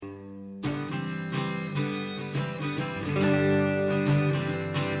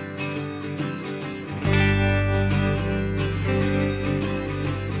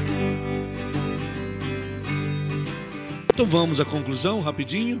Então vamos à conclusão,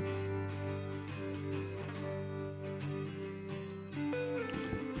 rapidinho.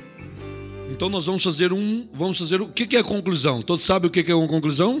 Então nós vamos fazer o que é a conclusão? Todos sabem o que é uma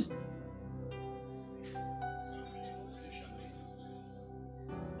conclusão?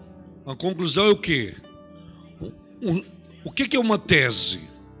 A conclusão é o quê? O que é uma tese?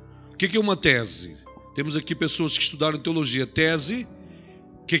 O que é uma tese? Temos aqui pessoas que estudaram teologia. Tese,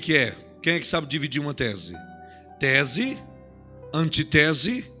 o que é? Quem é que sabe dividir uma tese? Tese,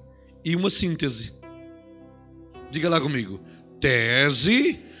 antitese e uma síntese. Diga lá comigo.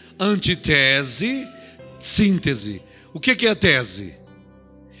 Tese, antitese, síntese. O que é a tese?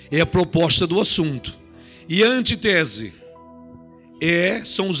 É a proposta do assunto. E a antitese?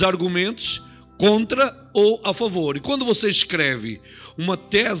 São os argumentos contra ou a favor. E quando você escreve uma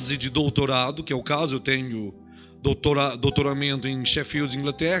tese de doutorado, que é o caso, eu tenho doutoramento em Sheffield,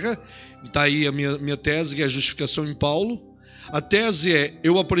 Inglaterra, está aí a minha tese, que é a justificação em Paulo. A tese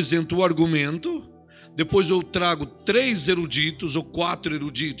eu apresento o argumento, depois eu trago 3 eruditos, ou 4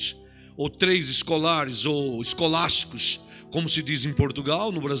 eruditos, ou 3 escolares, ou escolásticos, como se diz em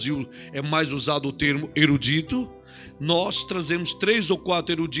Portugal. No Brasil é mais usado o termo erudito. Nós trazemos 3 ou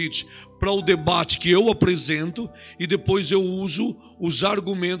 4 eruditos para o debate que eu apresento, e depois eu uso os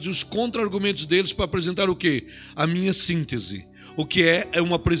argumentos e os contra-argumentos deles para apresentar o quê? A minha síntese. O que é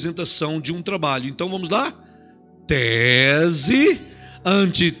uma apresentação de um trabalho. Então vamos lá? Tese,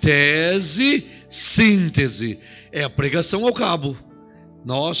 antitese, síntese. É a pregação ao cabo.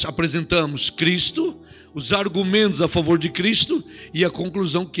 Nós apresentamos Cristo, os argumentos a favor de Cristo e a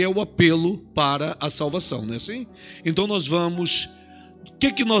conclusão, que é o apelo para a salvação, não é assim? Então nós vamos... O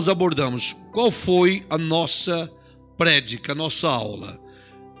que nós abordamos? Qual foi a nossa prédica, a nossa aula?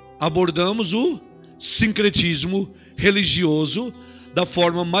 Abordamos o sincretismo religioso da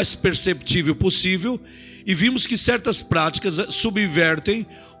forma mais perceptível possível e vimos que certas práticas subvertem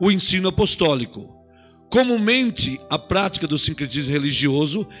o ensino apostólico. Comumente, a prática do sincretismo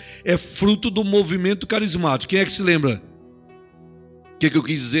religioso é fruto do movimento carismático. Quem é que se lembra? O que eu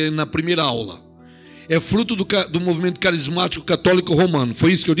quis dizer na primeira aula? É fruto do movimento carismático católico romano.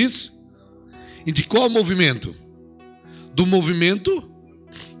 Foi isso que eu disse? E de qual movimento? Do movimento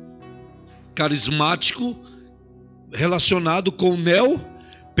carismático relacionado com o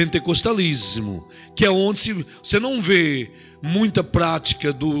neopentecostalismo, que é onde você não vê muita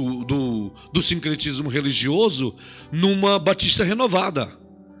prática do sincretismo religioso numa batista renovada,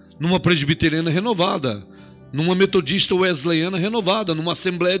 numa presbiteriana renovada, numa metodista wesleyana renovada, numa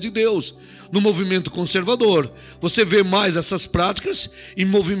Assembleia de Deus, no movimento conservador. Você vê mais essas práticas em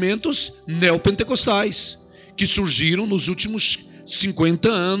movimentos neopentecostais, que surgiram nos últimos 50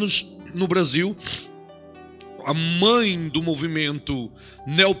 anos no Brasil. A mãe do movimento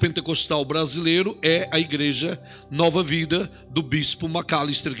neopentecostal brasileiro é a Igreja Nova Vida do Bispo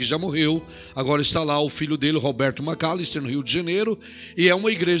Macalister, que já morreu. Agora está lá o filho dele, Roberto Macalister, no Rio de Janeiro. E é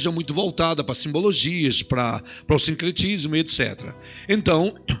uma igreja muito voltada para simbologias, para o sincretismo, etc.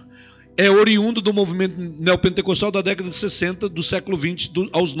 Então, é oriundo do movimento neopentecostal da década de 60 do século XX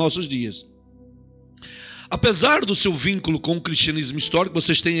aos nossos dias. Apesar do seu vínculo com o cristianismo histórico,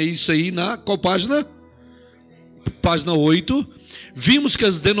 vocês têm isso aí na qual página? Página 8, vimos que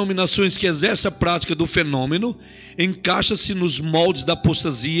as denominações que exercem a prática do fenômeno encaixam-se nos moldes da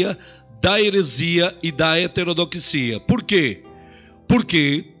apostasia, da heresia e da heterodoxia. Por quê?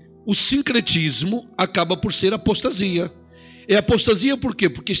 Porque o sincretismo acaba por ser apostasia. É apostasia por quê?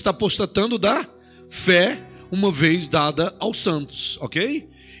 Porque está apostatando da fé uma vez dada aos santos, ok?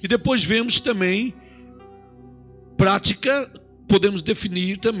 E depois vemos também prática, podemos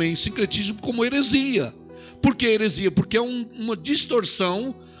definir também sincretismo como heresia. Por que heresia? Porque é uma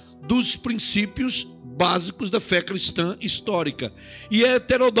distorção dos princípios básicos da fé cristã histórica. E é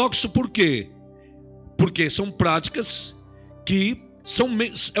heterodoxo por quê? Porque são práticas que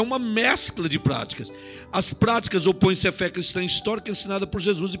é uma mescla de práticas. As práticas opõem-se à fé cristã histórica ensinada por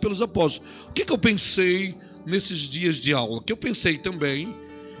Jesus e pelos apóstolos. O que eu pensei nesses dias de aula? Que eu pensei também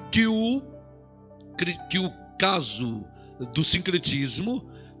que o caso do sincretismo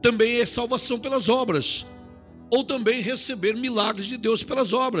também é salvação pelas obras, ou também receber milagres de Deus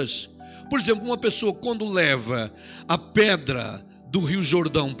pelas obras. Por exemplo, uma pessoa quando leva a pedra do Rio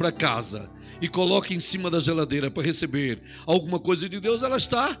Jordão para casa e coloca em cima da geladeira para receber alguma coisa de Deus, ela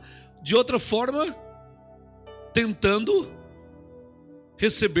está, de outra forma, tentando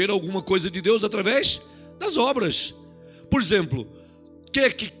receber alguma coisa de Deus através das obras. Por exemplo, quem é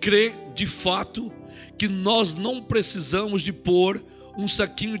que crê de fato que nós não precisamos de pôr um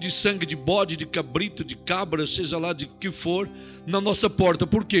saquinho de sangue de bode, de cabrito, de cabra, seja lá de que for, na nossa porta.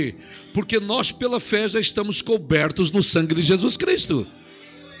 Por quê? Porque nós, pela fé, já estamos cobertos no sangue de Jesus Cristo.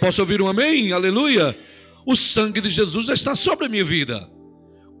 Posso ouvir um amém? Aleluia! O sangue de Jesus já está sobre a minha vida.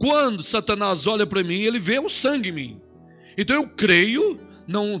 Quando Satanás olha para mim, ele vê o sangue em mim. Então eu creio,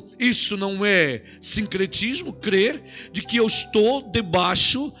 isso não é sincretismo, crer de que eu estou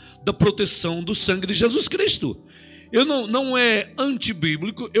debaixo da proteção do sangue de Jesus Cristo. Não é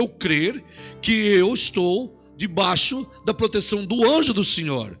antibíblico eu crer que eu estou debaixo da proteção do anjo do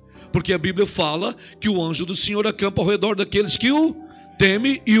Senhor. Porque a Bíblia fala que o anjo do Senhor acampa ao redor daqueles que o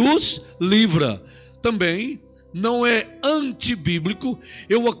temem e os livra. Também não é antibíblico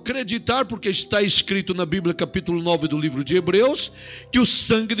eu acreditar, porque está escrito na Bíblia, capítulo 9 do livro de Hebreus, que o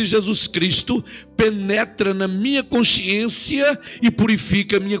sangue de Jesus Cristo penetra na minha consciência e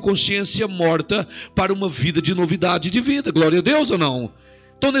purifica a minha consciência morta para uma vida de novidade de vida. Glória a Deus ou não?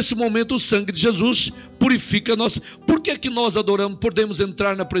 Então, nesse momento, o sangue de Jesus purifica nós. Por que que nós adoramos, podemos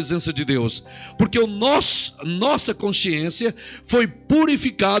entrar na presença de Deus? Porque nossa consciência foi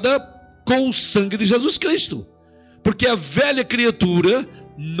purificada com o sangue de Jesus Cristo. Porque a velha criatura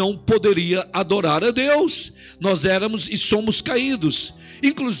não poderia adorar a Deus. Nós éramos e somos caídos.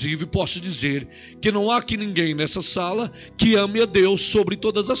 Inclusive, posso dizer que não há aqui ninguém nessa sala que ame a Deus sobre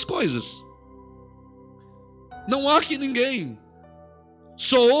todas as coisas. Não há aqui ninguém.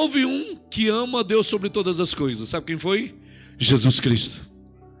 Só houve um que ama a Deus sobre todas as coisas. Sabe quem foi? Jesus Cristo.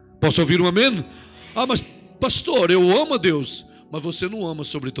 Posso ouvir um amém? Ah, mas pastor, eu amo a Deus. Mas você não ama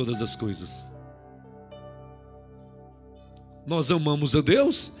sobre todas as coisas. Nós amamos a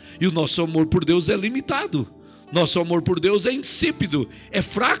Deus e o nosso amor por Deus é limitado. Nosso amor por Deus é insípido, é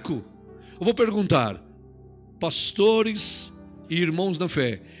fraco. Eu vou perguntar, pastores e irmãos na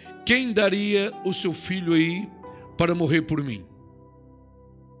fé, quem daria o seu filho aí para morrer por mim?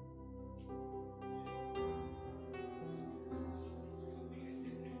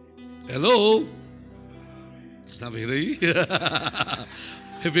 Hello? Tá vendo aí?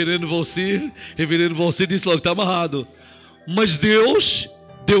 Reverendo Valcir disse logo, está amarrado. Mas Deus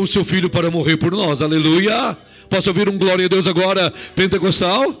deu o seu filho para morrer por nós, aleluia. Posso ouvir um glória a Deus agora,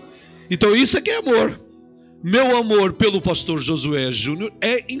 pentecostal? Então isso é que é amor. Meu amor pelo pastor Josué Júnior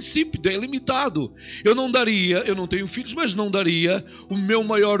é insípido, é limitado. Eu não tenho filhos, mas não daria o meu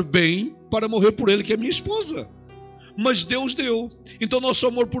maior bem para morrer por ele, que é minha esposa. Mas Deus deu. Então nosso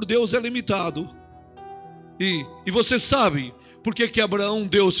amor por Deus é limitado. E você sabe por que Abraão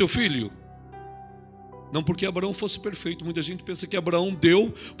deu o seu filho? Não porque Abraão fosse perfeito. Muita gente pensa que Abraão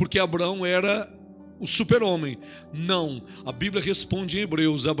deu porque Abraão era o super-homem. Não, a Bíblia responde em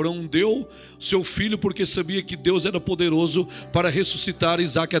Hebreus, Abraão deu seu filho porque sabia que Deus era poderoso para ressuscitar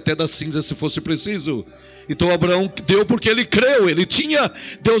Isaac até da cinza, se fosse preciso. Então Abraão deu porque ele creu,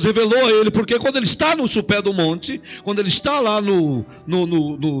 Deus revelou a ele, porque quando ele está no sopé do monte, quando ele está lá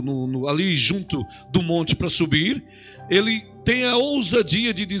ali junto do monte para subir, ele tem a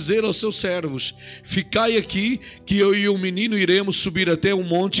ousadia de dizer aos seus servos, ficai aqui, que eu e o menino iremos subir até o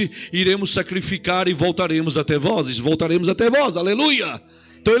monte, iremos sacrificar e voltaremos até vós, aleluia.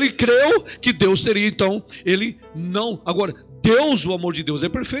 Então ele creu que Deus teria, então ele não, agora Deus, o amor de Deus é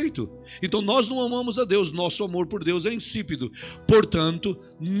perfeito, então nós não amamos a Deus, nosso amor por Deus é insípido, portanto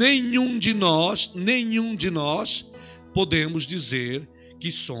nenhum de nós podemos dizer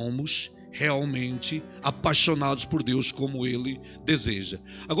que somos realmente apaixonados por Deus como Ele deseja.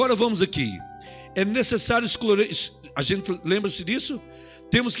 Agora vamos aqui, é necessário esclarecer, a gente lembra-se disso?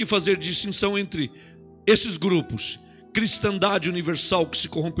 Temos que fazer distinção entre esses grupos, cristandade universal que se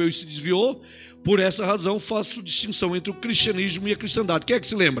corrompeu e se desviou. Por essa razão faço distinção entre o cristianismo e a cristandade. Quem é que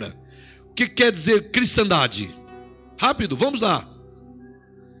se lembra? O que quer dizer cristandade? Rápido, vamos lá.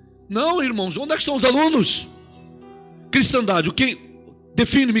 Não, irmãos, onde é que estão os alunos? Cristandade, o que?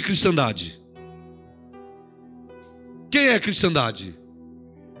 Define-me cristandade. Quem é a cristandade?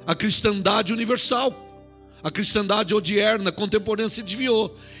 A cristandade universal. A cristandade odierna, contemporânea, se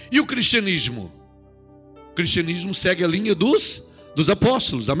desviou. E o cristianismo? O cristianismo segue a linha dos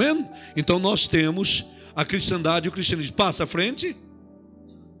apóstolos, amém? Então nós temos a cristandade e o cristianismo. Passa à frente.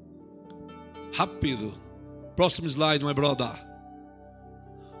 Rápido. Próximo slide, my brother.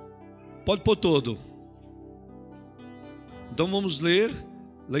 Pode pôr todo. Então vamos ler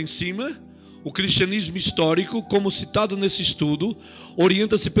lá em cima. O cristianismo histórico, como citado nesse estudo,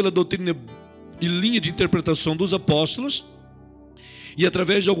 orienta-se pela doutrina e linha de interpretação dos apóstolos e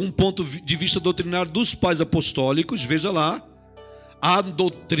através de algum ponto de vista doutrinário dos pais apostólicos. Veja lá, a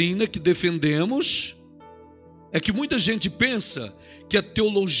doutrina que defendemos é que muita gente pensa que a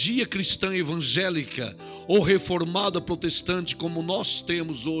teologia cristã evangélica ou reformada protestante, como nós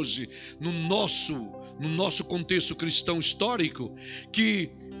temos hoje no nosso contexto cristão histórico, que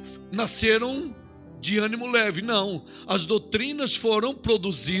nasceram de ânimo leve. Não, as doutrinas foram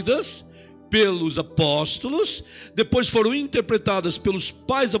produzidas pelos apóstolos, depois foram interpretadas pelos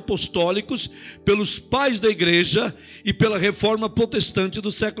pais apostólicos, pelos pais da igreja e pela reforma protestante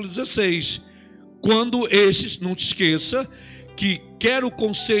do século XVI. Quando esses, não te esqueça, que quer o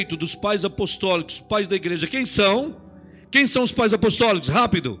conceito dos pais apostólicos, pais da igreja, quem são? Quem são os pais apostólicos?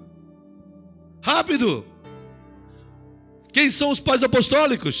 Rápido! Rápido! Quem são os pais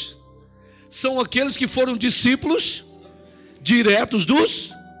apostólicos? São aqueles que foram discípulos diretos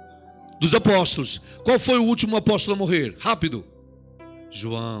dos apóstolos. Qual foi o último apóstolo a morrer? Rápido.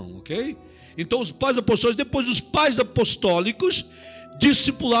 João, ok? Então os pais apostólicos, depois os pais apostólicos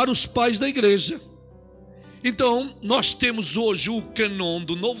discipularam os pais da igreja. Então nós temos hoje o cânon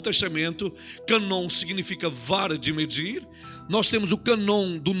do Novo Testamento. Cânon significa vara de medir. Nós temos o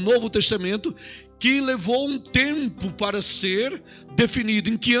cânon do Novo Testamento, que levou um tempo para ser definido.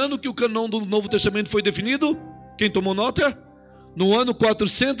 Em que ano que o cânon do Novo Testamento foi definido? Quem tomou nota? No ano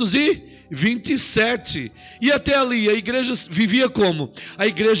 427. E até ali a igreja vivia como? A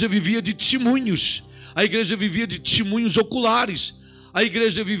igreja vivia de testemunhos. A igreja vivia de testemunhos oculares. A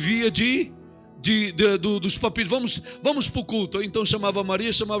igreja vivia dos papiros. Vamos para o culto. Então chamava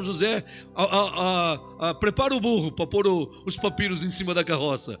Maria, chamava José, prepara o burro para pôr os papiros em cima da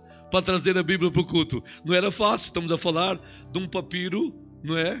carroça, para trazer a Bíblia para o culto. Não era fácil, estamos a falar de um papiro,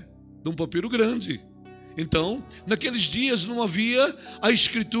 não é? De um papiro grande. Então, naqueles dias não havia a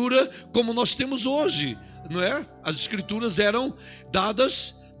escritura como nós temos hoje, não é? As escrituras eram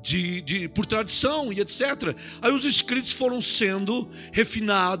dadas por tradição e etc. Aí os escritos foram sendo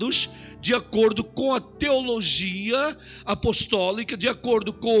refinados de acordo com a teologia apostólica, de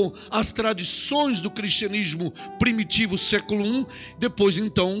acordo com as tradições do cristianismo primitivo século I. Depois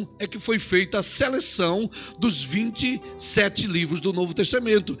então é que foi feita a seleção dos 27 livros do Novo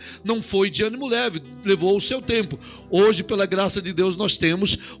Testamento. Não foi de ânimo leve, levou o seu tempo. Hoje, pela graça de Deus, nós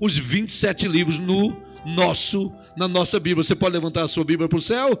temos os 27 livros na nossa Bíblia. Você pode levantar a sua Bíblia para o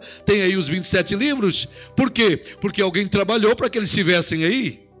céu? Tem aí os 27 livros. Por quê? Porque alguém trabalhou para que eles estivessem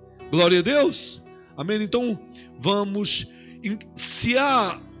aí. Glória a Deus. Amém? Então, se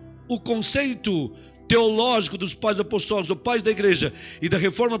há o conceito teológico dos pais apostólicos, ou pais da igreja e da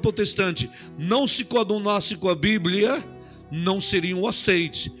reforma protestante, não se coadunasse com a Bíblia, não seriam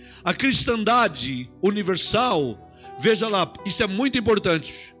aceites. A cristandade universal, veja lá, isso é muito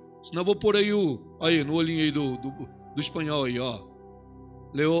importante. Senão eu vou pôr aí no olhinho aí do espanhol aí, ó.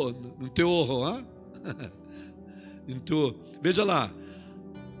 No teu ojo, ó. Então, veja lá.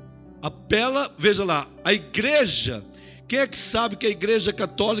 Veja lá, a igreja, quem é que sabe que a igreja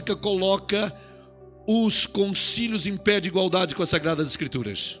católica coloca os concílios em pé de igualdade com as Sagradas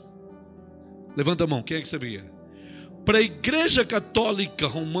Escrituras? Levanta a mão, quem é que sabia? Para a igreja católica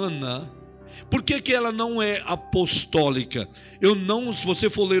romana, por que ela não é apostólica? Se você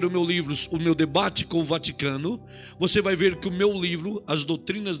for ler o meu livro, o meu debate com o Vaticano, você vai ver que o meu livro, As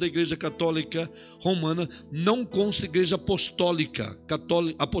Doutrinas da Igreja Católica Romana, não consta igreja apostólica.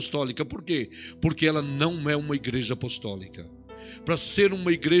 Por quê? Porque ela não é uma igreja apostólica. Para ser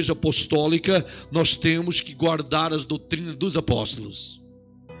uma igreja apostólica, nós temos que guardar as doutrinas dos apóstolos.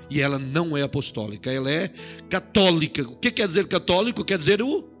 E ela não é apostólica, ela é católica. O que quer dizer católico? Quer dizer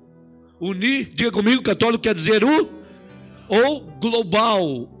diga comigo, católico quer dizer ou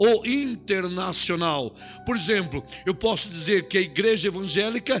global, ou internacional. Por exemplo, eu posso dizer que a igreja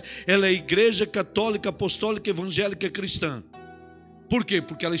evangélica, ela é a igreja católica, apostólica, evangélica cristã. Por quê?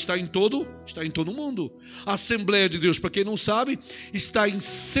 Porque ela está em todo o mundo. A Assembleia de Deus, para quem não sabe, está em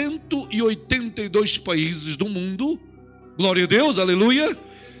 182 países do mundo. Glória a Deus, aleluia.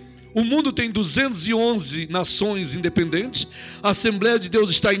 O mundo tem 211 nações independentes. A Assembleia de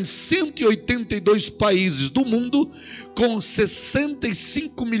Deus está em 182 países do mundo, com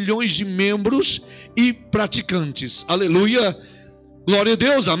 65 milhões de membros e praticantes. Aleluia. Glória a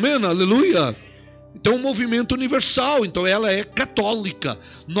Deus. Amém. Aleluia. Então, um movimento universal. Então, ela é católica.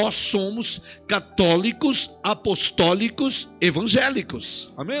 Nós somos católicos, apostólicos,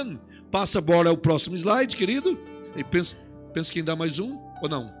 evangélicos. Amém. Passa agora ao próximo slide, querido. E pensa que ainda dá mais um ou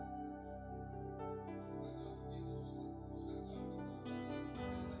não?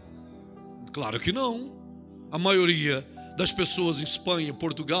 Claro que não. A maioria das pessoas em Espanha,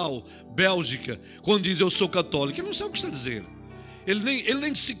 Portugal, Bélgica, quando diz eu sou católico, ele não sabe o que está dizendo. Ele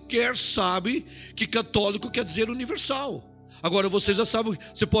nem sequer sabe que católico quer dizer universal. Agora você já sabe,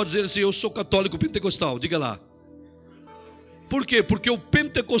 você pode dizer assim, eu sou católico pentecostal, diga lá. Por quê? Porque o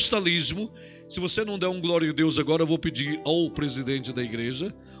pentecostalismo Se você não der um glória a Deus agora, eu vou pedir ao presidente da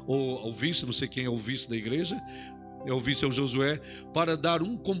igreja, ou ao vice, não sei quem é o vice da igreja, é o vice, é o Josué, para dar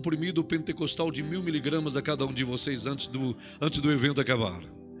um comprimido pentecostal de 1000 miligramas a cada um de vocês antes do evento acabar.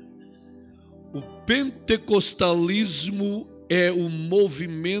 O pentecostalismo é o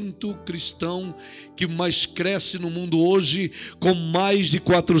movimento cristão que mais cresce no mundo hoje, com mais de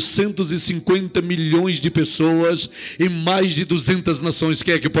 450 milhões de pessoas em mais de 200 nações.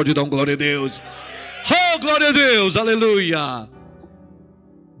 Quem é que pode dar um glória a Deus? Oh, glória a Deus, aleluia!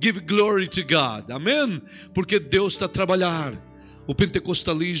 Give glory to God, amém? Porque Deus está a trabalhar. O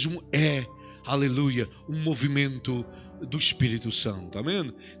pentecostalismo é, aleluia, um movimento do Espírito Santo,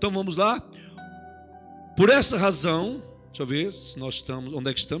 amém? Então vamos lá. Por essa razão, deixa eu ver se nós estamos,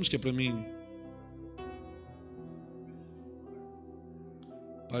 onde é que estamos, que é para mim.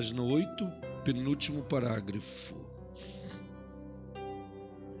 Página 8, penúltimo parágrafo.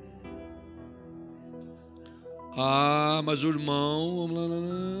 Mas o irmão...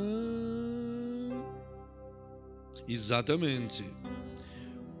 Exatamente.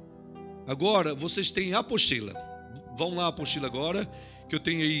 Agora, vocês têm a apostila. Vão lá a apostila agora, que eu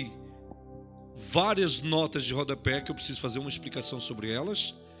tenho aí várias notas de rodapé, que eu preciso fazer uma explicação sobre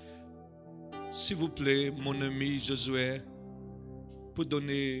elas. S'il vous plaît, mon ami Josué, pour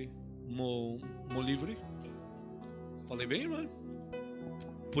donner mon livre? Falei bem, irmã?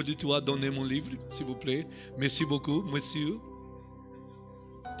 Pode-tu donner mon livre, s'il vous plaît? Merci beaucoup, monsieur.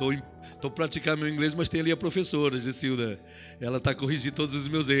 Estou praticando meu inglês, mas tem ali a professora, Gessilda. Ela está corrigindo todos os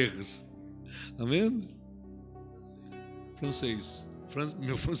meus erros. Amém? Francês.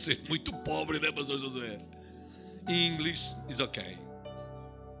 Meu francês é muito pobre, né, pastor Josué? English is okay.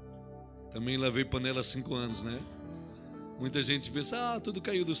 Também lavei panela há 5 anos, né? Muita gente pensa, tudo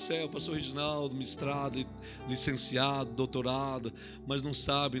caiu do céu, pastor Reginaldo, mestrado, licenciado, doutorado, mas não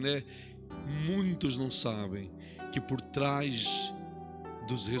sabe, né? Muitos não sabem que por trás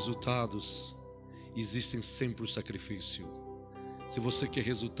dos resultados existem sempre o sacrifício. Se você quer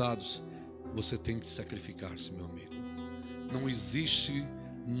resultados, você tem que sacrificar-se, meu amigo. Não existe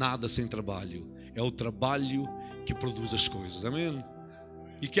nada sem trabalho. É o trabalho que produz as coisas, amém?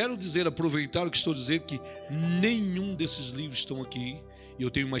 E quero dizer, aproveitar o que estou a dizer, que nenhum desses livros estão aqui. Eu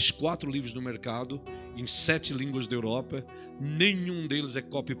tenho mais 4 livros no mercado, em 7 línguas da Europa. Nenhum deles é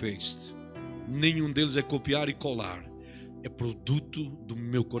copy-paste. Nenhum deles é copiar e colar. É produto do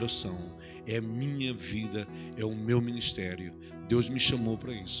meu coração. É a minha vida, é o meu ministério. Deus me chamou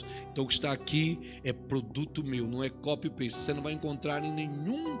para isso. Então o que está aqui é produto meu, não é copy-paste. Você não vai encontrar em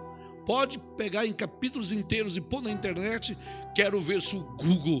nenhum... Pode pegar em capítulos inteiros e pôr na internet. Quero ver se o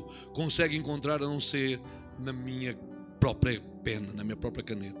Google consegue encontrar, a não ser na minha própria pena, na minha própria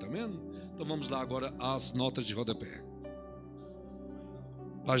caneta. Amém? Então vamos lá agora às notas de rodapé.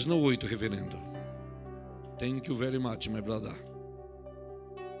 Página 8, reverendo. Thank you very much, my brother.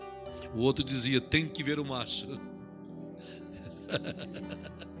 O outro dizia, tem que ver o macho.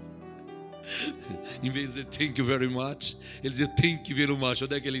 Em vez de dizer thank you very much, ele dizia tem que ver o macho.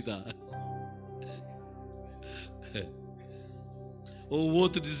 Onde é que ele está? Ou o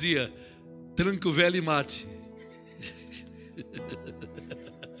outro dizia tranco velho e mate.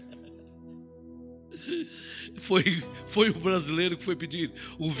 Foi o brasileiro que foi pedir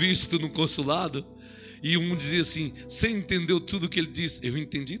o visto no consulado, e um dizia assim, você entendeu tudo que ele disse? Eu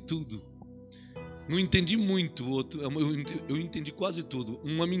entendi tudo. Não entendi muito, eu entendi quase tudo.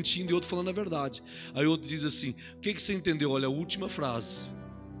 Uma mentindo e outro falando a verdade. Aí o outro diz assim, o que você entendeu? Olha, a última frase.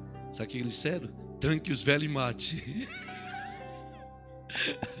 Sabe o que eles disseram? Tranque os velhos e mate.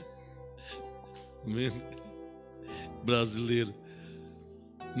 Brasileiro.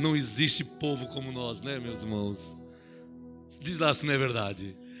 Não existe povo como nós, né, meus irmãos? Diz lá se não é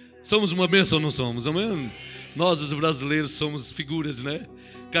verdade. Somos uma bênção ou não somos? Amém? Nós, os brasileiros, somos figuras, né?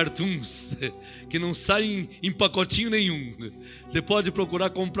 Cartoons, que não saem em pacotinho nenhum. Você pode procurar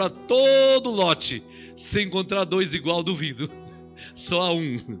comprar todo lote. Se encontrar 2 igual, duvido. Só há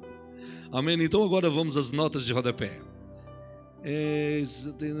um. Amém? Então agora vamos às notas de rodapé.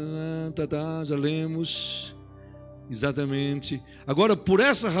 Já lemos. Exatamente. Agora, por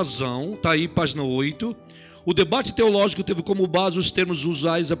essa razão, está aí, página 8. O debate teológico teve como base os termos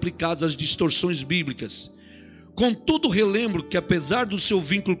usuais aplicados às distorções bíblicas. Contudo, relembro que, apesar do seu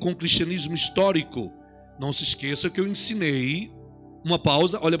vínculo com o cristianismo histórico, não se esqueça que eu ensinei, uma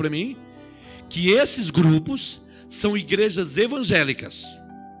pausa, olha para mim, que esses grupos são igrejas evangélicas.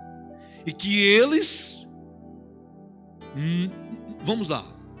 E que eles, vamos lá,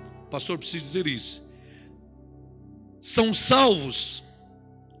 pastor, preciso dizer isso, são salvos.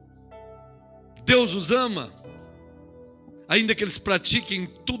 Deus os ama, ainda que eles pratiquem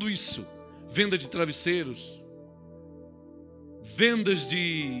tudo isso, venda de travesseiros, vendas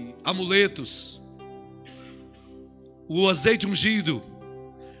de amuletos, o azeite ungido,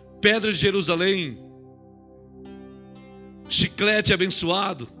 pedra de Jerusalém, chiclete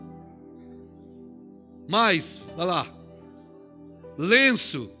abençoado, mais, vai lá,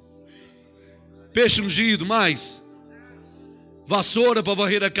 lenço, peixe ungido, mais, vassoura para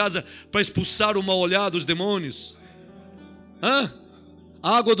varrer a casa, para expulsar o mal-olhado dos demônios,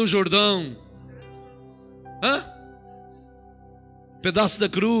 água do Jordão, pedaço da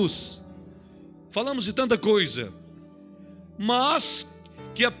cruz. Falamos de tanta coisa, mas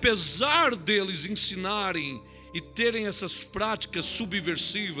que apesar deles ensinarem e terem essas práticas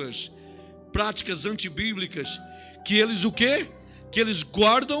subversivas, práticas antibíblicas, que eles o quê? Que eles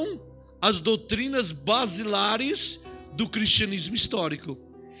guardam as doutrinas basilares do cristianismo histórico.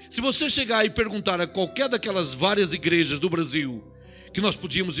 Se você chegar e perguntar a qualquer daquelas várias igrejas do Brasil, que nós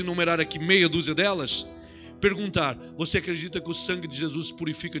podíamos enumerar aqui meia dúzia delas, perguntar: você acredita que o sangue de Jesus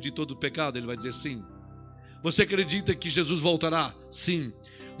purifica de todo o pecado? Ele vai dizer sim. Você acredita que Jesus voltará? Sim.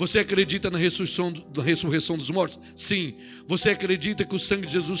 Você acredita na ressurreição dos mortos? Sim. Você acredita que o sangue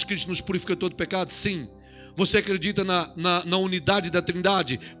de Jesus Cristo nos purifica de todo o pecado? Sim. Você acredita na unidade da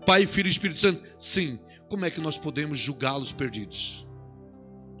Trindade, Pai, Filho e Espírito Santo? Sim. Como é que nós podemos julgá-los perdidos?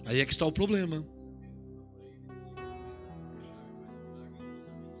 Aí é que está o problema.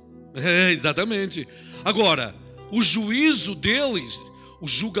 Exatamente. Agora, o juízo deles, o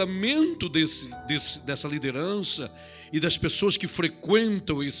julgamento dessa liderança e das pessoas que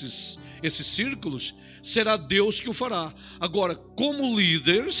frequentam esses círculos, será Deus que o fará. Agora, como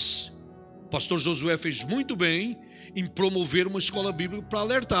líderes, o pastor Josué fez muito bem em promover uma escola bíblica para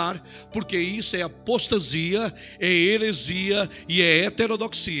alertar, porque isso é apostasia, é heresia e é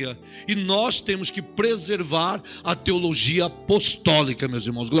heterodoxia. E nós temos que preservar a teologia apostólica, meus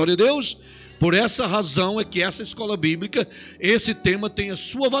irmãos. Glória a Deus. Por essa razão é que essa escola bíblica, esse tema tem a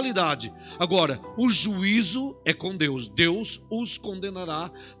sua validade. Agora, o juízo é com Deus. Deus os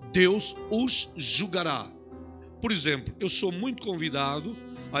condenará, Deus os julgará. Por exemplo, eu sou muito convidado,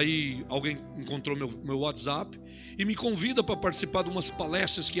 aí alguém encontrou meu WhatsApp e me convida para participar de umas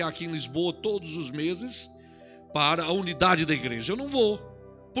palestras que há aqui em Lisboa todos os meses para a unidade da igreja. Eu não vou.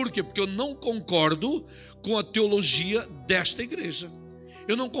 Por quê? Porque eu não concordo com a teologia desta igreja.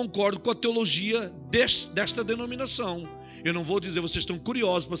 Eu não concordo com a teologia desta denominação. Eu não vou dizer, vocês estão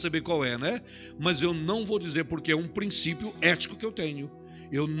curiosos para saber qual é, né? Mas eu não vou dizer, porque é um princípio ético que eu tenho.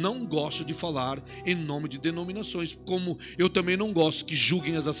 Eu não gosto de falar em nome de denominações, como eu também não gosto que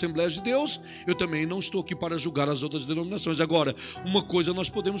julguem as Assembleias de Deus, eu também não estou aqui para julgar as outras denominações. Agora, uma coisa nós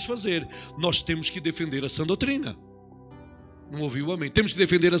podemos fazer, nós temos que defender a sã doutrina. Não ouviu? Amém? Temos que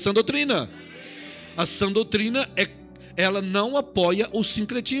defender a sã doutrina. A sã doutrina, ela não apoia o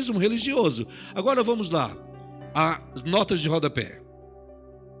sincretismo religioso. Agora vamos lá, as notas de rodapé.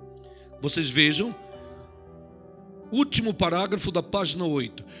 Vocês vejam, último parágrafo da página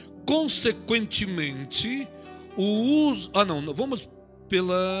 8. Consequentemente, o uso...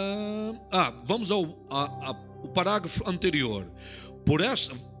 Vamos ao parágrafo anterior. Por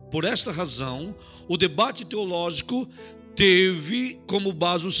esta razão, o debate teológico teve como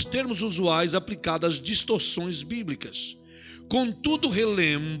base os termos usuais aplicados às distorções bíblicas. Contudo,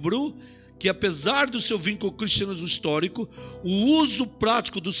 relembro que, apesar do seu vínculo cristianismo histórico, o uso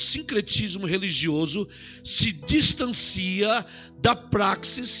prático do sincretismo religioso se distancia da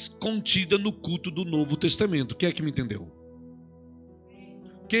praxis contida no culto do Novo Testamento. Quem é que me entendeu?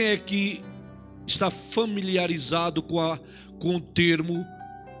 Quem é que está familiarizado com o termo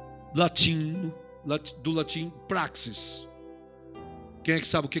do latim praxis? Quem é que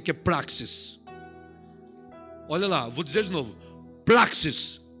sabe o que é praxis? Olha lá, vou dizer de novo.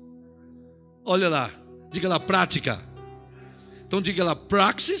 Praxis. Olha lá, diga lá, prática. Então diga lá,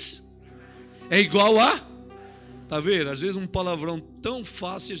 praxis é igual a... Tá vendo? Às vezes um palavrão tão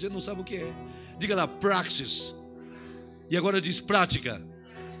fácil a gente não sabe o que é. Diga lá, praxis. E agora diz prática.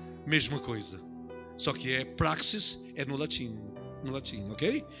 Mesma coisa. Só que praxis é no latim,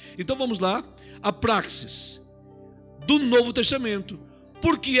 ok? Então vamos lá, a praxis do Novo Testamento.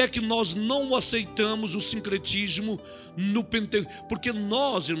 Por que é que nós não aceitamos o sincretismo no Pentecostal? Porque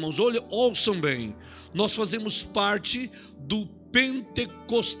nós, irmãos, ouçam bem, nós fazemos parte do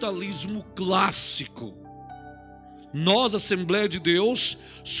pentecostalismo clássico. Nós, Assembleia de Deus,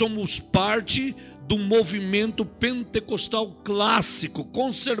 somos parte do movimento pentecostal clássico,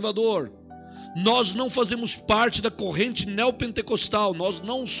 conservador. Nós não fazemos parte da corrente neopentecostal, nós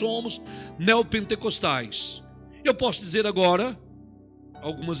não somos neopentecostais. Eu posso dizer agora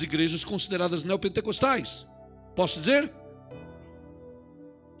algumas igrejas consideradas neopentecostais. Posso dizer?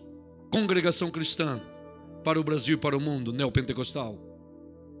 congregação cristã para o Brasil e para o mundo? Neopentecostal.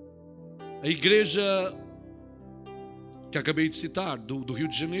 A igreja que acabei de citar, do Rio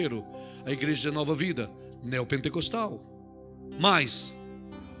de Janeiro, a Igreja Nova Vida, neopentecostal. Mas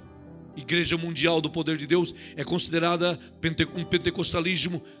Igreja Mundial do Poder de Deus é considerada um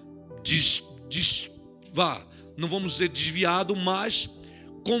pentecostalismo não vamos dizer desviado, mas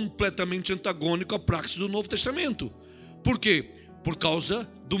completamente antagônico à praxe do Novo Testamento. Por quê? Por causa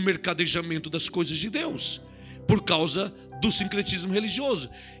do mercadejamento das coisas de Deus, por causa do sincretismo religioso.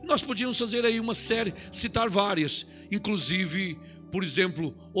 Nós podíamos fazer aí uma série, citar várias, inclusive, por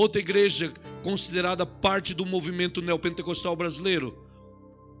exemplo, outra igreja considerada parte do movimento neopentecostal brasileiro,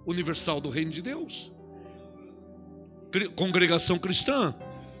 Universal do Reino de Deus, Congregação Cristã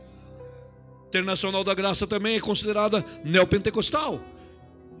Internacional da Graça também é considerada neopentecostal.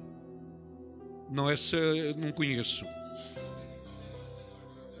 Não, essa eu não conheço.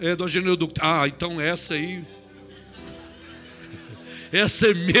 É do Reginaldo. Então essa aí, essa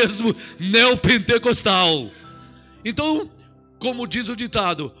é mesmo neopentecostal. Então, como diz o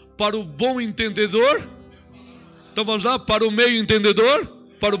ditado, para o bom entendedor, então vamos lá, para o meio entendedor,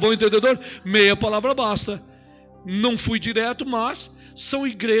 para o bom entendedor, meia palavra basta. Não fui direto, mas são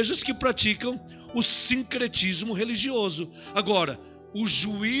igrejas que praticam o sincretismo religioso. Agora, o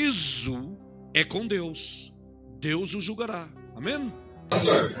juízo é com Deus. Deus o julgará. Amém?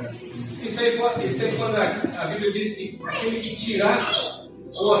 Pastor, isso aí quando a Bíblia diz que tem que tirar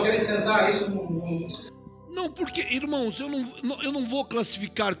ou acrescentar isso Não, porque, irmãos, eu não vou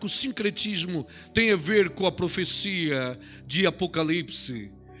classificar que o sincretismo tem a ver com a profecia de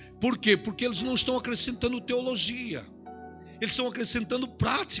Apocalipse. Por quê? Porque eles não estão acrescentando teologia. Eles estão acrescentando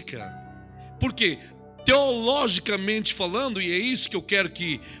prática. Por quê? Teologicamente falando, e é isso que eu quero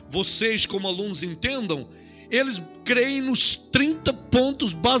que vocês como alunos entendam, eles creem nos 30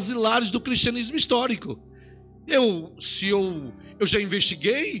 pontos basilares do cristianismo histórico. Eu já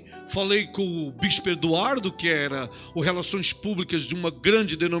investiguei, falei com o bispo Eduardo, que era o Relações Públicas de uma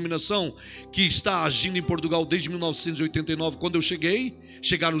grande denominação que está agindo em Portugal desde 1989, quando eu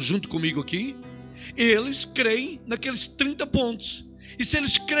chegaram junto comigo aqui. Eles creem naqueles 30 pontos. E se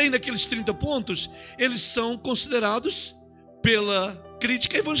eles creem naqueles 30 pontos, eles são considerados pela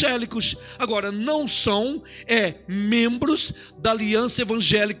crítica evangélicos. Agora, não são membros da Aliança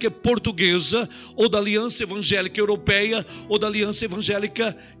Evangélica Portuguesa, ou da Aliança Evangélica Europeia, ou da Aliança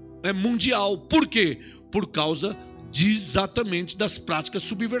Evangélica Mundial. Por quê? Por causa exatamente das práticas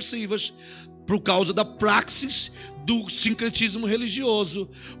subversivas, por causa da praxis do sincretismo religioso,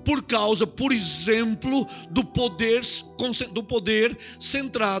 por causa, por exemplo, do poder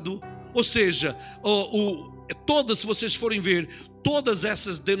centrado. Ou seja, todas, se vocês forem ver, todas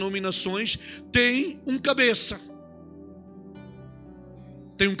essas denominações têm um cabeça.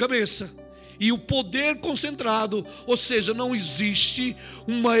 Tem um cabeça. E o poder concentrado, ou seja, não existe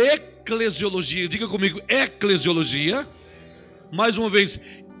uma eclesiologia. Diga comigo, eclesiologia. Mais uma vez,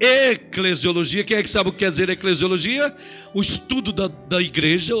 eclesiologia. Quem é que sabe o que quer dizer eclesiologia? O estudo da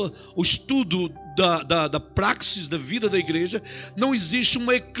igreja, o estudo da praxis, da vida da igreja. Não existe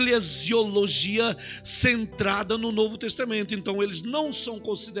uma eclesiologia centrada no Novo Testamento. Então eles não são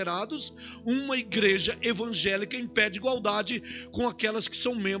considerados uma igreja evangélica em pé de igualdade com aquelas que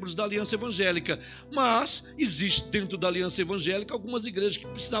são membros da Aliança Evangélica. Mas existe dentro da Aliança Evangélica algumas igrejas que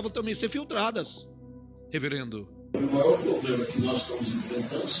precisavam também ser filtradas. Reverendo. O maior problema que nós estamos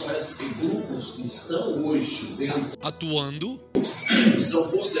enfrentando são esses grupos que estão hoje atuando, que são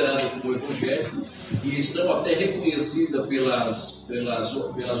considerados como evangélicos e estão até reconhecidas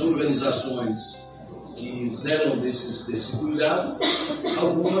pelas organizações que zelam desse cuidado,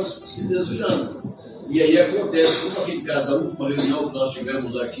 algumas se desviando. E aí acontece, como aquele caso da última reunião que nós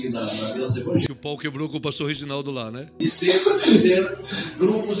tivemos aqui na Aliança Evangélica, que o pau quebrou com o pastor Reginaldo lá, né? De ser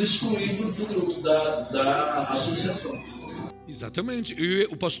grupos excluídos do grupo da associação. Exatamente. E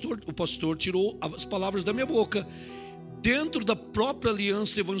o pastor tirou as palavras da minha boca. Dentro da própria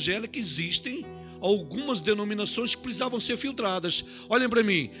Aliança Evangélica existem algumas denominações que precisavam ser filtradas. Olhem para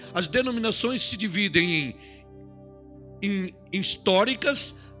mim, as denominações se dividem em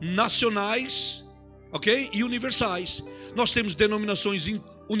históricas, nacionais, ok? E universais. Nós temos denominações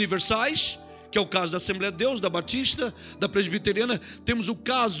universais, que é o caso da Assembleia de Deus, da Batista, da Presbiteriana. Temos o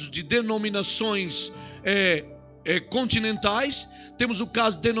caso de denominações continentais. Temos o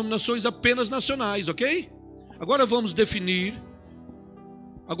caso de denominações apenas nacionais, ok? Agora vamos definir.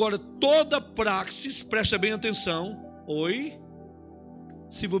 Agora toda praxis, presta bem atenção. Oi?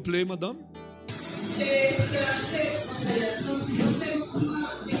 S'il vous plaît, madame? Nós temos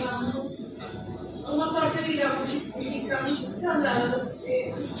uma característica digamos, estamos escalados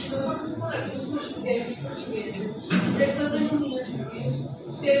nosotros portugueses, essas denominações,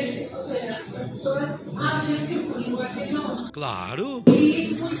 ou seja, as pessoas acham que são iguais que nós. Claro.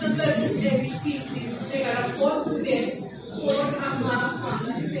 E muitas vezes é difícil chegar a português por a má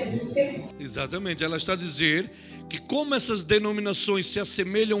fama de gente. Exatamente, ela está a dizer que como essas denominações se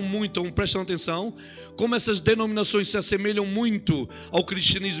assemelham muito, prestem atenção, como essas denominações se assemelham muito ao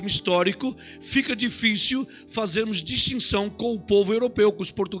cristianismo histórico, fica difícil fazermos distinção com o povo europeu, com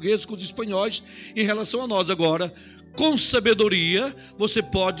os portugueses, com os espanhóis, em relação a nós. Agora, com sabedoria, você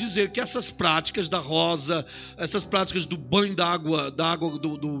pode dizer que essas práticas da rosa, essas práticas do banho d'água,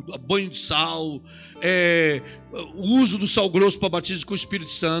 do banho de sal, o uso do sal grosso para batismo com o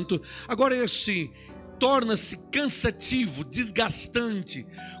Espírito Santo, agora é assim, torna-se cansativo, desgastante.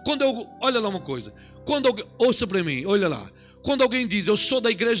 Olha lá uma coisa, ouça para mim, olha lá, quando alguém diz, eu sou da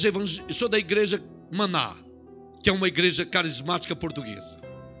igreja Maná, que é uma igreja carismática portuguesa,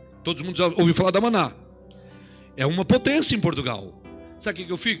 todo mundo já ouviu falar da Maná, é uma potência em Portugal. Sabe o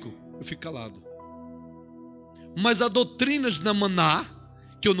que eu fico? Eu fico calado. Mas há doutrinas na Maná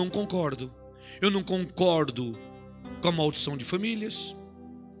que eu não concordo. Eu não concordo com a maldição de famílias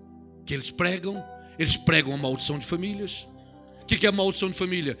que eles pregam. Eles pregam a maldição de famílias. O que é a maldição de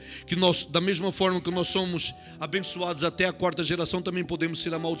família? Que nós, da mesma forma que nós somos abençoados até a 4ª geração, também podemos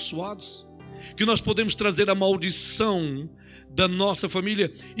ser amaldiçoados. Que nós podemos trazer a maldição da nossa família,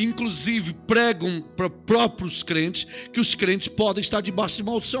 inclusive pregam para próprios crentes que os crentes podem estar debaixo de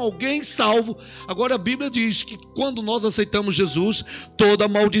maldição. Alguém salvo. Agora a Bíblia diz que quando nós aceitamos Jesus, toda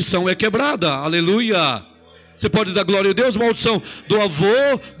maldição é quebrada. Aleluia! Você pode dar glória a Deus? Maldição do avô,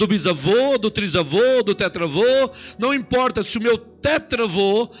 do bisavô, do trisavô, do tetravô. Não importa se o meu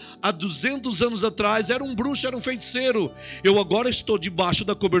tetravô, há 200 anos atrás, era um bruxo, era um feiticeiro. Eu agora estou debaixo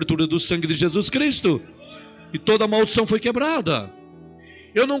da cobertura do sangue de Jesus Cristo. E toda maldição foi quebrada.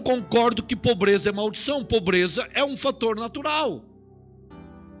 Eu não concordo que pobreza é maldição. Pobreza é um fator natural.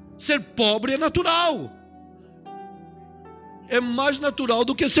 Ser pobre é natural. É mais natural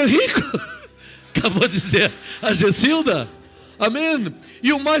do que ser rico. Acabou de dizer a Gessilda. Amém?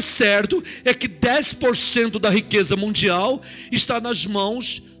 E o mais certo é que 10% da riqueza mundial está nas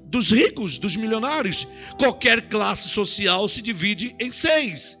mãos dos ricos, dos milionários. Qualquer classe social se divide em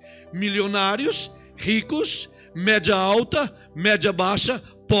 6. Milionários, ricos, média alta, média baixa,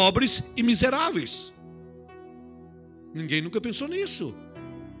 pobres e miseráveis. Ninguém nunca pensou nisso.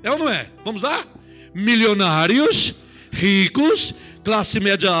 É ou não é? Vamos lá? Milionários, ricos, classe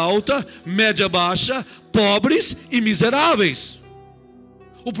média alta, média baixa, pobres e miseráveis.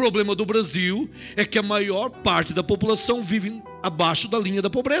 O problema do Brasil é que a maior parte da população vive abaixo da linha da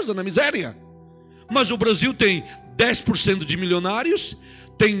pobreza, na miséria. Mas o Brasil tem 10% de milionários,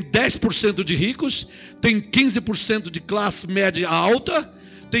 tem 10% de ricos, tem 15% de classe média alta,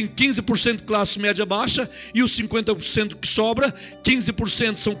 tem 15% de classe média baixa, e os 50% que sobra,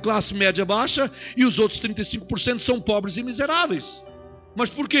 15% são classe média baixa, e os outros 35% são pobres e miseráveis. Mas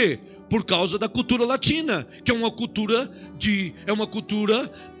por quê? Por causa da cultura latina, que é uma cultura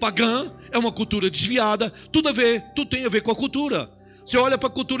pagã, é uma cultura desviada, tudo tem a ver com a cultura. Você olha para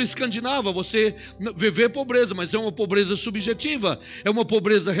a cultura escandinava, você vê pobreza, mas é uma pobreza subjetiva, é uma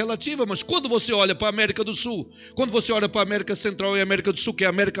pobreza relativa. Mas quando você olha para a América do Sul, quando você olha para a América Central e a América do Sul, que é a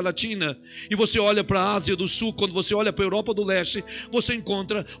América Latina, e você olha para a Ásia do Sul, quando você olha para a Europa do Leste, você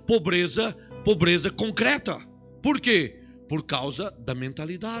encontra pobreza concreta. Por quê? Por causa da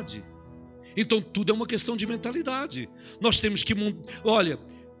mentalidade. Então tudo é uma questão de mentalidade. Nós temos que... Olha,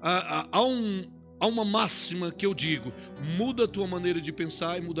 há uma máxima que eu digo: muda a tua maneira de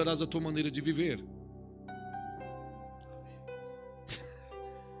pensar e mudarás a tua maneira de viver.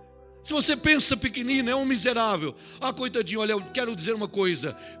 Se você pensa pequenino, é um miserável. Ah, coitadinho, olha, eu quero dizer uma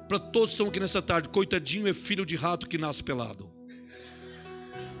coisa para todos que estão aqui nessa tarde: coitadinho é filho de rato que nasce pelado.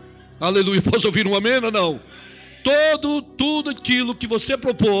 Aleluia. Posso ouvir um amém ou não? Tudo aquilo que você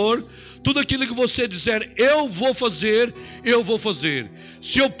propor, tudo aquilo que você dizer, eu vou fazer.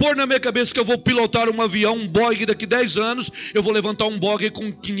 Se eu pôr na minha cabeça que eu vou pilotar um avião, um Boeing daqui 10 anos, eu vou levantar um Boeing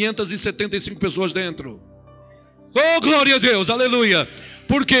com 575 pessoas dentro. Oh, glória a Deus, aleluia.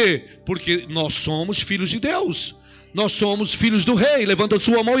 Por quê? Porque nós somos filhos de Deus. Nós somos filhos do rei. Levanta a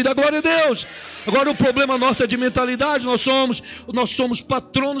sua mão e dá glória a Deus. Agora o problema nosso é de mentalidade. Nós somos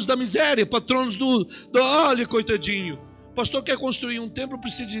patronos da miséria, patronos do olha, coitadinho. O pastor quer construir um templo,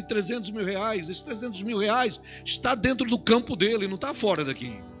 precisa de 300 mil reais. Esses 300 mil reais está dentro do campo dele, não está fora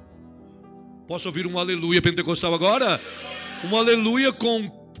daqui. Posso ouvir um aleluia pentecostal agora? Um aleluia com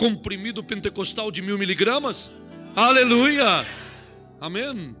comprimido pentecostal de 1000 miligramas? Aleluia!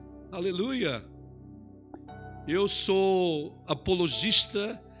 Amém? Aleluia! Eu sou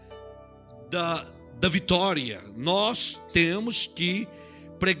apologista da vitória. Nós temos que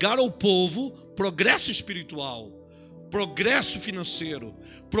pregar ao povo progresso espiritual, progresso financeiro,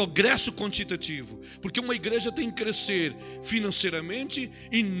 progresso quantitativo. Porque uma igreja tem que crescer financeiramente,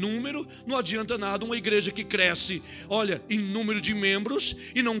 em número. Não adianta nada uma igreja que cresce, olha, em número de membros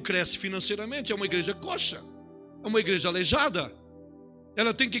e não cresce financeiramente. É uma igreja coxa, é uma igreja aleijada.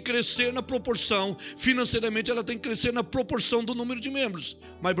 Ela tem que crescer na proporção, financeiramente ela tem que crescer na proporção do número de membros.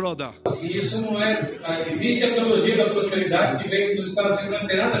 My brother. E isso não é... Existe a teologia da prosperidade que vem dos Estados Unidos, não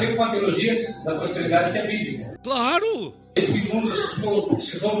tem nada a ver com a teologia da prosperidade que é bíblica. Claro! Segundo,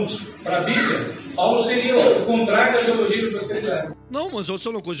 se formos para a Bíblia, Paulo seria o contrário da teologia da prosperidade. Não, mas olha só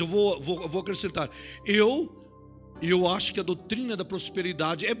uma coisa, eu vou acrescentar. Eu acho que a doutrina da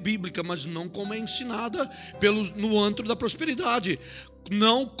prosperidade é bíblica, mas não como é ensinada no antro da prosperidade.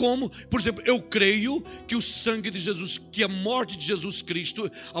 Não como, por exemplo, eu creio que o sangue de Jesus, que a morte de Jesus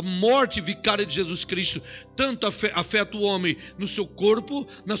Cristo, a morte vicária de Jesus Cristo, tanto afeta o homem no seu corpo,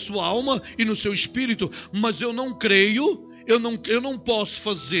 na sua alma e no seu espírito, mas eu não creio, eu não posso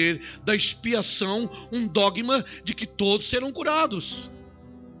fazer da expiação um dogma de que todos serão curados.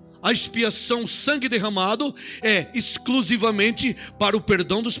 A expiação, sangue derramado, é exclusivamente para o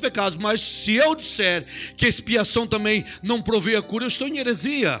perdão dos pecados. Mas se eu disser que a expiação também não provê a cura, eu estou em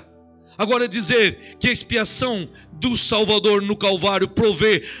heresia. Agora, dizer que a expiação do Salvador no Calvário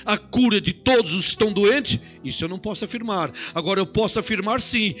provê a cura de todos os que estão doentes, isso eu não posso afirmar. Agora, eu posso afirmar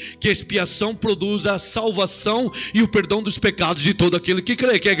sim, que a expiação produz a salvação e o perdão dos pecados de todo aquele que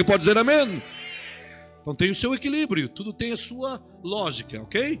crê. Quem é que pode dizer amém? Então tem o seu equilíbrio, tudo tem a sua lógica,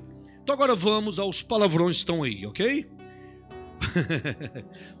 ok? Então agora vamos aos palavrões que estão aí, ok?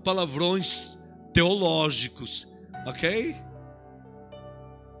 Palavrões teológicos, ok?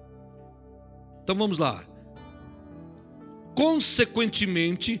 Então vamos lá.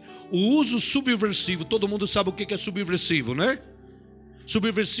 Consequentemente, o uso subversivo, todo mundo sabe o que é subversivo, né?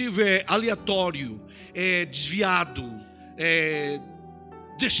 Subversivo é aleatório, é desviado, é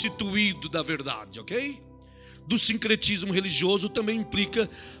destituído da verdade, ok? Do sincretismo religioso também implica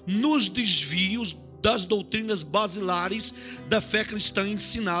nos desvios das doutrinas basilares da fé cristã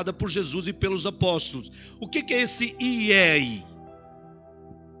ensinada por Jesus e pelos apóstolos. O que é esse IEI?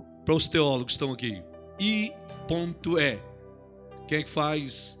 Para os teólogos que estão aqui. I.E. Quem é que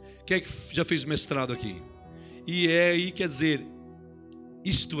faz? Quem é que já fez mestrado aqui? IEI quer dizer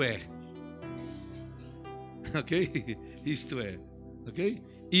isto é. Ok? Isto é. Ok?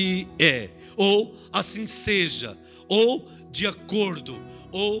 E é, ou assim seja, ou de acordo,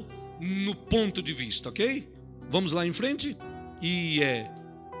 ou no ponto de vista, ok? Vamos lá em frente? E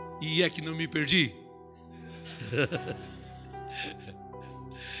é que não me perdi.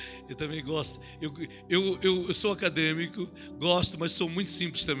 Eu também gosto, eu sou acadêmico, gosto, mas sou muito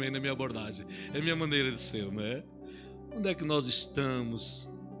simples também na minha abordagem. É a minha maneira de ser, não é? Onde é que nós estamos?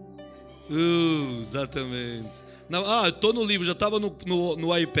 Exatamente. Estou no livro, já estava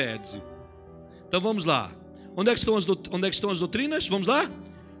no iPad. Então vamos lá. Onde é que estão as doutrinas? Vamos lá?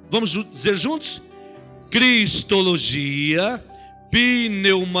 Vamos dizer juntos? Cristologia,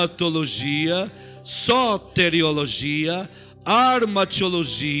 pneumatologia, soteriologia,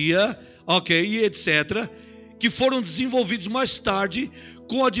 armatiologia, ok, e etc., que foram desenvolvidos mais tarde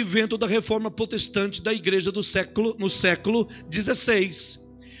com o advento da reforma protestante da igreja no século XVI.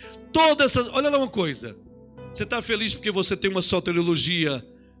 Todas essas, olha lá uma coisa. Você está feliz porque você tem uma soteriologia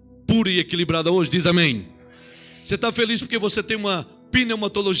pura e equilibrada hoje? Diz amém. Você está feliz porque você tem uma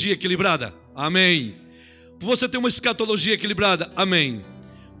pneumatologia equilibrada? Amém. Você tem uma escatologia equilibrada? Amém.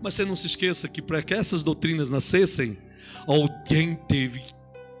 Mas você não se esqueça que para que essas doutrinas nascessem, alguém teve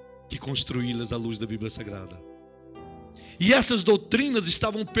que construí-las à luz da Bíblia Sagrada. E essas doutrinas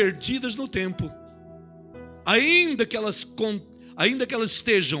estavam perdidas no tempo. Ainda que elas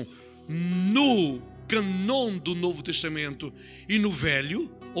estejam no canon do Novo Testamento e no Velho,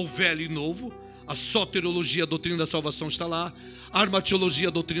 ou Velho e Novo, a soteriologia, a doutrina da salvação está lá, a armatiologia,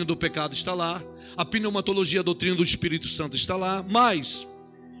 a doutrina do pecado está lá, a pneumatologia, a doutrina do Espírito Santo está lá, mas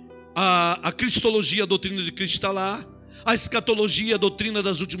a cristologia, a doutrina de Cristo está lá, a escatologia, a doutrina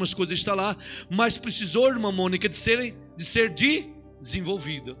das últimas coisas está lá, mas precisou, irmã Mônica, de ser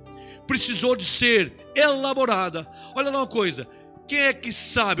desenvolvida, precisou de ser elaborada. Olha lá uma coisa, quem é que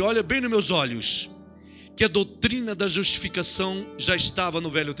sabe, olha bem nos meus olhos, que a doutrina da justificação já estava no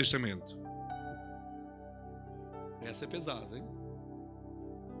Velho Testamento? Essa é pesada, hein?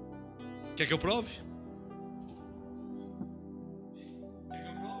 Quer que eu prove?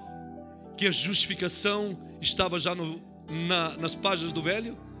 Que a justificação estava já nas páginas do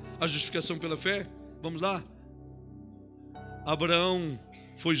Velho? A justificação pela fé? Vamos lá? Abraão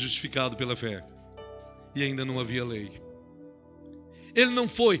foi justificado pela fé e ainda não havia lei. Ele não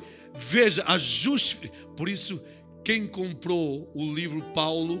foi, veja, por isso, quem comprou o livro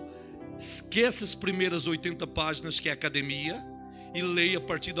Paulo, esqueça as primeiras 80 páginas, que é academia, e leia a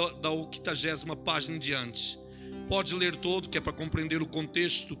partir da 80ª página em diante. Pode ler todo, que é para compreender o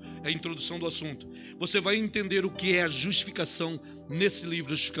contexto, a introdução do assunto. Você vai entender o que é a justificação nesse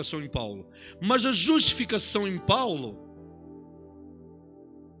livro, a justificação em Paulo. Mas a justificação em Paulo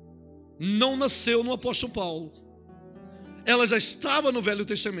não nasceu no apóstolo Paulo. Ela já estava no Velho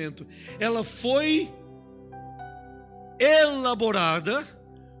Testamento. Ela foi elaborada,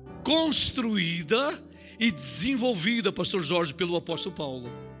 construída e desenvolvida, pastor Jorge, pelo apóstolo Paulo.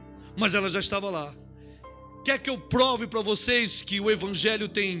 Mas ela já estava lá. Quer que eu prove para vocês que o Evangelho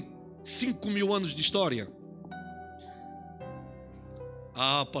tem 5.000 anos de história?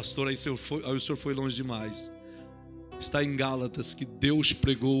 Ah, pastor, aí o senhor foi longe demais. Está em Gálatas que Deus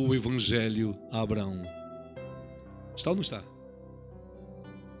pregou o Evangelho a Abraão. Está ou não está?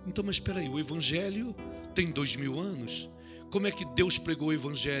 Então, mas espera aí, o Evangelho tem 2.000 anos? Como é que Deus pregou o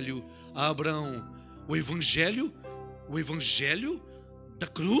Evangelho a Abraão? O Evangelho da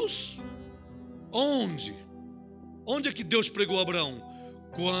cruz? Onde? Onde é que Deus pregou a Abraão?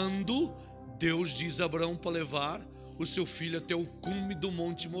 Quando Deus diz a Abraão para levar o seu filho até o cume do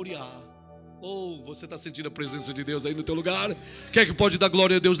Monte Moriá. Oh, você está sentindo a presença de Deus aí no teu lugar? Quem é que pode dar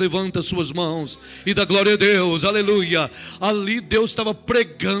glória a Deus? Levanta as suas mãos e dá glória a Deus, aleluia. Ali Deus estava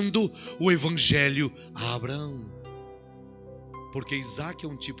pregando o Evangelho a Abraão. Porque Isaac é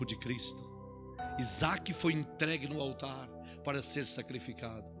um tipo de Cristo. Isaac foi entregue no altar para ser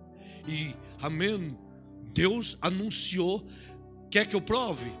sacrificado. E, amém, Deus anunciou. Quer que eu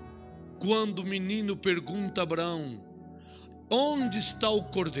prove? Quando o menino pergunta a Abraão: onde está o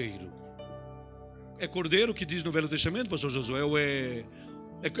cordeiro? É cordeiro que diz no Velho Testamento, pastor Josué? Ou é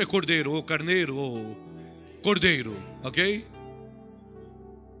cordeiro, ou carneiro, ou cordeiro, ok?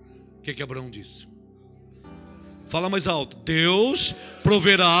 O que Abraão disse? Fala mais alto. Deus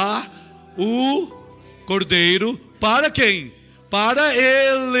proverá o cordeiro para quem? Para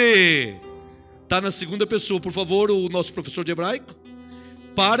ele. Está na segunda pessoa, por favor, o nosso professor de hebraico.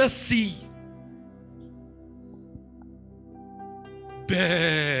 Para si.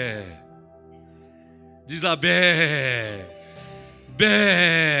 Bé. Diz lá, bé.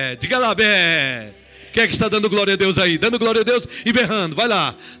 Bé. Diga lá, bé. Quem é que está dando glória a Deus aí? Dando glória a Deus e berrando. Vai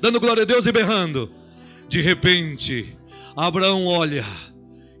lá. Dando glória a Deus e berrando. De repente, Abraão olha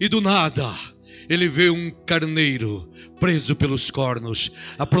e do nada ele vê um carneiro preso pelos cornos.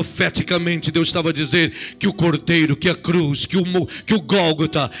 Profeticamente Deus estava a dizer que o cordeiro, que a cruz, que o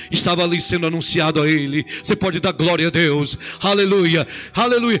Gólgota estava ali sendo anunciado a ele. Você pode dar glória a Deus, aleluia,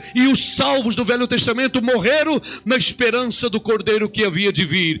 aleluia. E os salvos do Velho Testamento morreram na esperança do cordeiro que havia de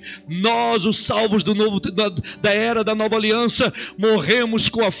vir. Nós, os salvos da era da nova aliança, morremos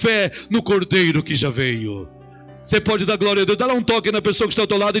com a fé no cordeiro que já veio. Você pode dar glória a Deus. Dá lá um toque na pessoa que está ao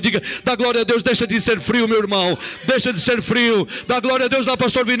teu lado e diga: dá glória a Deus, deixa de ser frio, meu irmão. Deixa de ser frio. Dá glória a Deus lá,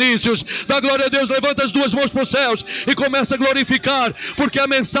 pastor Vinícius. Dá glória a Deus, levanta as duas mãos para os céus e começa a glorificar. Porque a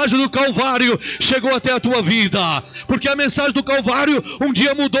mensagem do Calvário chegou até a tua vida. Porque a mensagem do Calvário um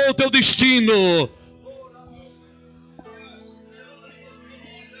dia mudou o teu destino.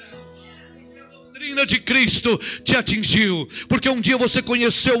 A doutrina de Cristo te atingiu. Porque um dia você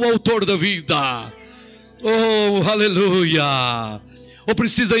conheceu o autor da vida. Oh, aleluia. Ou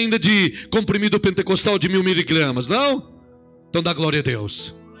precisa ainda de comprimido pentecostal de 1000 miligramas, não? Então dá glória a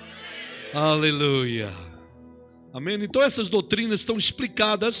Deus. Aleluia. Amém? Então essas doutrinas estão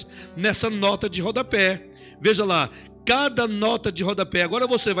explicadas nessa nota de rodapé. Veja lá, cada nota de rodapé. Agora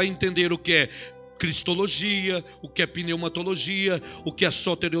você vai entender o que é cristologia, o que é pneumatologia, o que é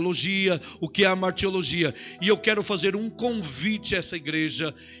soteriologia, o que é a martiologia. E eu quero fazer um convite a essa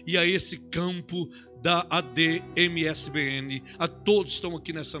igreja e a esse campo da ADMSBN. A todos que estão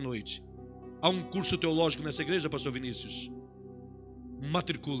aqui nessa noite. Há um curso teológico nessa igreja, pastor Vinícius?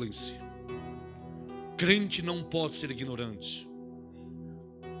 Matriculem-se. Crente não pode ser ignorante.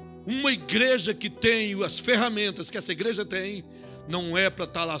 Uma igreja que tem as ferramentas que essa igreja tem, não é para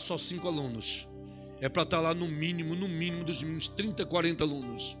estar lá só 5 alunos. É para estar lá no mínimo dos mínimos 30, 40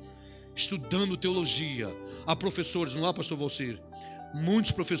 alunos. Estudando teologia. Há professores, não há, pastor Valcir?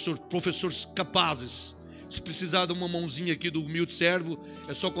 Muitos professores capazes. Se precisar de uma mãozinha aqui do humilde servo,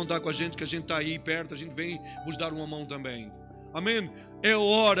 é só contar com a gente, que a gente está aí perto, a gente vem vos dar uma mão também. Amém? É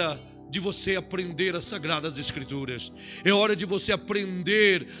hora de você aprender as Sagradas Escrituras. É hora de você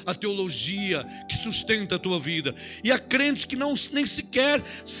aprender a teologia que sustenta a tua vida. E há crentes que nem sequer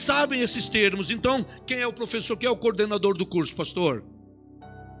sabem esses termos. Então, quem é o professor, quem é o coordenador do curso, pastor?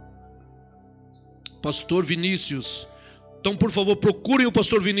 Pastor Vinícius. Então, por favor, procurem o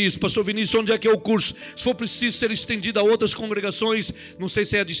pastor Vinícius. Pastor Vinícius, onde é que é o curso? Se for preciso ser estendido a outras congregações, não sei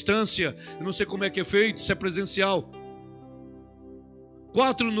se é à distância, não sei como é que é feito, se é presencial.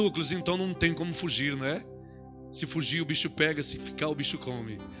 4 núcleos, então não tem como fugir, não é? Se fugir o bicho pega, se ficar o bicho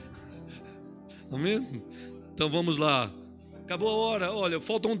come. Amém? Então vamos lá. Acabou a hora, olha,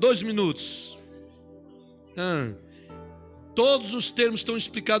 faltam 2 minutos. Todos os termos estão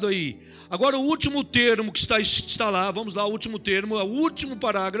explicados aí. Agora o último termo que está lá, vamos lá, o último termo, o último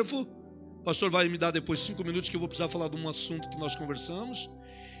parágrafo. O pastor vai me dar depois 5 minutos que eu vou precisar falar de um assunto que nós conversamos.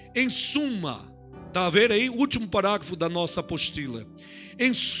 Em suma, está a ver aí? O último parágrafo da nossa apostila.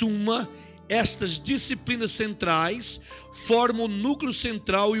 Em suma, estas disciplinas centrais formam o núcleo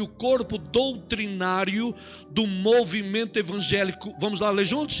central e o corpo doutrinário do movimento evangélico. Vamos lá ler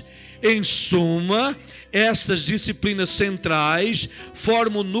juntos? Em suma, estas disciplinas centrais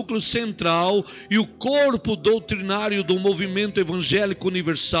formam o núcleo central e o corpo doutrinário do movimento evangélico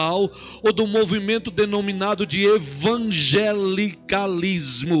universal ou do movimento denominado de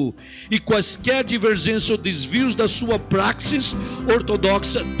evangelicalismo. E quaisquer divergências ou desvios da sua praxis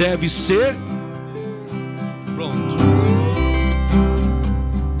ortodoxa deve ser